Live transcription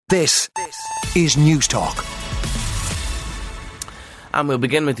This is News Talk. And we'll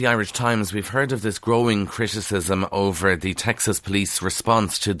begin with the Irish Times. We've heard of this growing criticism over the Texas police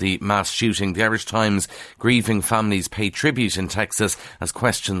response to the mass shooting. The Irish Times: grieving families pay tribute in Texas as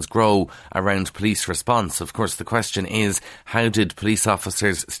questions grow around police response. Of course, the question is, how did police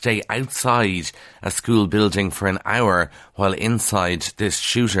officers stay outside a school building for an hour while inside this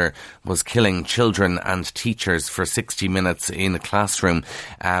shooter was killing children and teachers for 60 minutes in a classroom?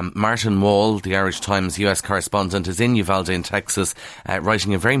 Martin Wall, the Irish Times US correspondent, is in Uvalde in Texas,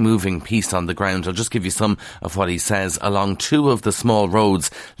 writing a very moving piece on the ground. I'll just give you some of what he says. Along two of the small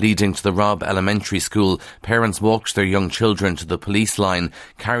roads leading to the Robb Elementary School, parents walked their young children to the police line.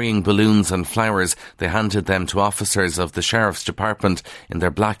 Carrying balloons and flowers, they handed them to officers of the Sheriff's Department in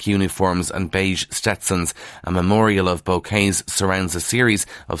their black uniforms and beige Stetsons. A memorial of bouquets surrounds a series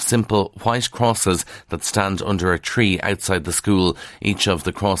of simple white crosses that stand under a tree outside the school. Each of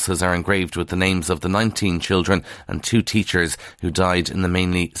the crosses are engraved with the names of the 19 children and 2 teachers who died in the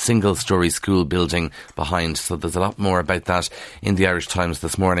mainly single-storey school building behind. So there's a lot more about that in the Irish Times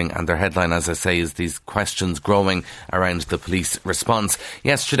this morning, and their headline, as I say, is these questions growing around the police response.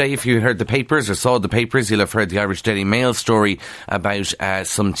 Yesterday, if you heard the papers or saw the papers, you'll have heard the Irish Daily Mail story about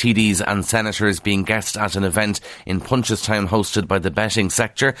some TDs and senators being guests at an event in Punchestown hosted by the betting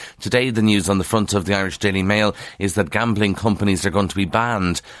sector. Today, the news on the front of the Irish Daily Mail is that gambling companies are going to be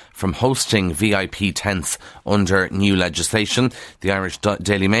banned from hosting VIP tents under new legislation. The Irish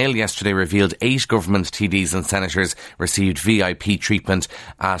Daily Mail yesterday revealed 8 government TDs and senators received VIP treatment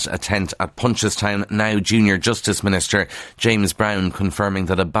at a tent at Punchestown. Now Junior Justice Minister James Browne confirming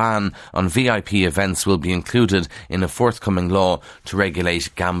that a ban on VIP events will be included in a forthcoming law to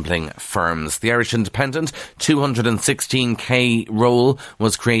regulate gambling firms. The Irish Independent: 216k role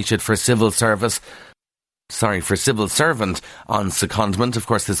was created for civil servant on secondment. Of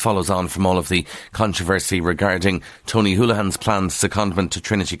course, this follows on from all of the controversy regarding Tony Holohan's planned secondment to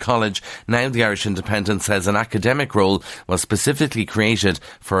Trinity College. Now the Irish Independent says an academic role was specifically created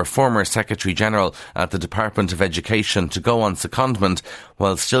for a former Secretary-General at the Department of Education to go on secondment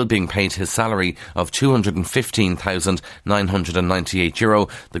while still being paid his salary of €215,998.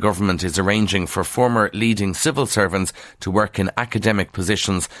 The government is arranging for former leading civil servants to work in academic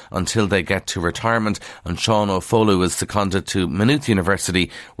positions until they get to retirement. And Sean O'Foley is seconded to Maynooth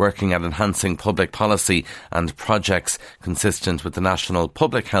University, working at enhancing public policy and projects consistent with the National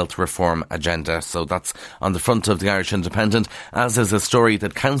Public Health Reform Agenda. So that's on the front of the Irish Independent, as is a story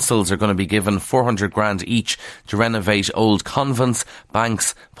that councils are going to be given 400 grand each to renovate old convents, banks,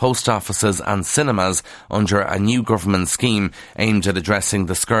 post offices and cinemas under a new government scheme aimed at addressing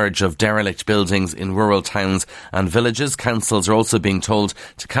the scourge of derelict buildings in rural towns and villages. Councils are also being told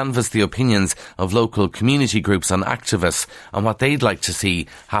to canvass the opinions of local community groups and activists on what they'd like to see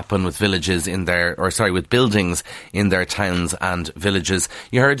happen with buildings in their towns and villages.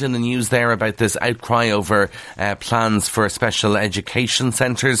 You heard in the news there about this outcry over plans for special education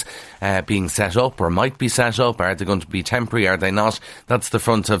centres being set up or might be set up. Are they going to be temporary? Are they not? That's the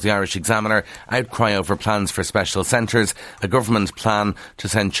front of the Irish Examiner. Outcry over plans for special centres. A government plan to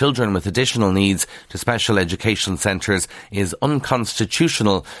send children with additional needs to special education centres is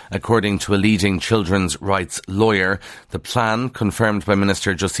unconstitutional, according to a leading children's rights lawyer. The plan, confirmed by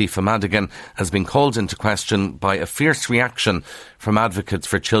Minister Josepha Madigan, has been called into question by a fierce reaction from advocates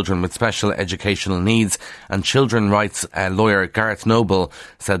for children with special educational needs, and children rights lawyer Gareth Noble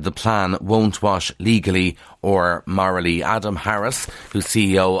said the plan won't wash legally or morally. Adam Harris, who's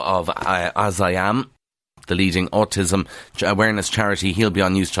CEO of As I Am, the leading autism awareness charity, he'll be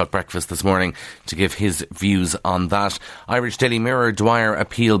on News Talk Breakfast this morning to give his views on that. Irish Daily Mirror: Dwyer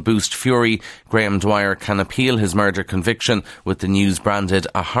appeal boost fury. Graham Dwyer can appeal his murder conviction, with the news branded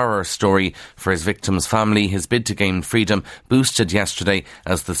a horror story for his victim's family. His bid to gain freedom boosted yesterday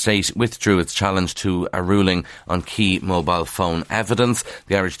as the state withdrew its challenge to a ruling on key mobile phone evidence.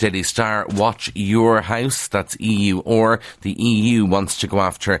 The Irish Daily Star: watch your house. That's EU or the EU wants to go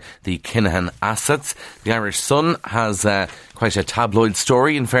after the Kinahan assets. The Irish Sun has quite a tabloid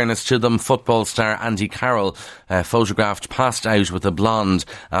story, in fairness to them. Football star Andy Carroll photographed passed out with a blonde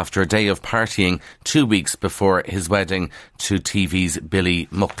after a day of partying 2 weeks before his wedding to TV's Billy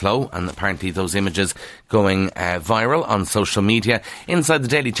Mucklow, and apparently those images going viral on social media. Inside the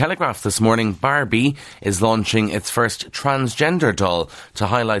Daily Telegraph this morning, Barbie is launching its first transgender doll to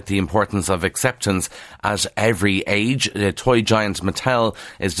highlight the importance of acceptance at every age. Toy giant Mattel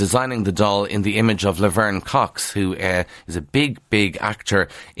is designing the doll in the image of Laverne Laverne Cox, who is a big actor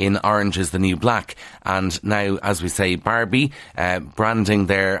in Orange is the New Black. And now, as we say, Barbie branding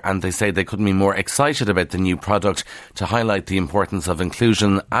there, and they say they couldn't be more excited about the new product to highlight the importance of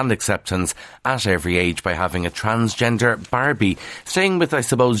inclusion and acceptance at every age by having a transgender Barbie. Staying with, I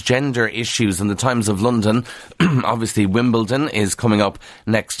suppose, gender issues in the Times of London, obviously Wimbledon is coming up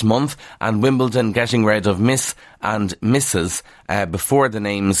next month, and Wimbledon getting rid of Miss and Mrs. Before the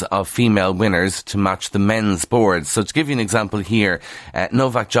names of female winners to match the men's boards. So to give you an example here,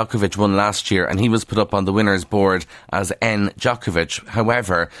 Novak Djokovic won last year and he was put up on the winners board as N. Djokovic.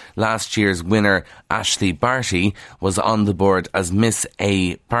 However, last year's winner Ashley Barty was on the board as Miss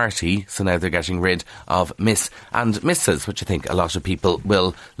A. Barty. So now they're getting rid of Miss and Mrs., which I think a lot of people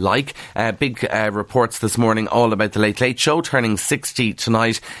will like. Big reports this morning all about the Late Late Show turning 60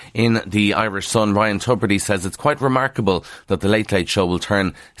 tonight in the Irish Sun. Ryan Tubridy says it's quite remarkable that the Late Late Show will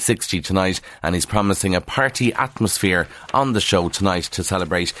turn 60 tonight, and he's promising a party atmosphere on the show tonight to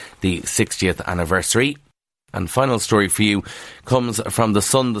celebrate the 60th anniversary. And final story for you comes from The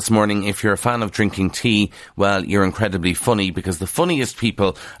Sun this morning. If you're a fan of drinking tea, well, you're incredibly funny, because the funniest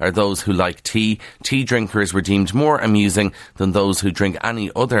people are those who like tea. Tea drinkers were deemed more amusing than those who drink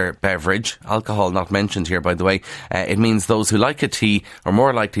any other beverage. Alcohol not mentioned here, by the way. It means those who like a tea are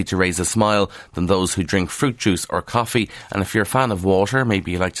more likely to raise a smile than those who drink fruit juice or coffee. And if you're a fan of water,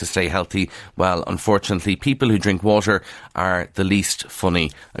 maybe you like to stay healthy, well, unfortunately, people who drink water are the least funny,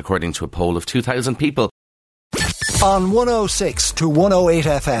 according to a poll of 2,000 people. On 106 to 108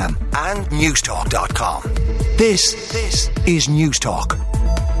 FM and newstalk.com. This is Newstalk.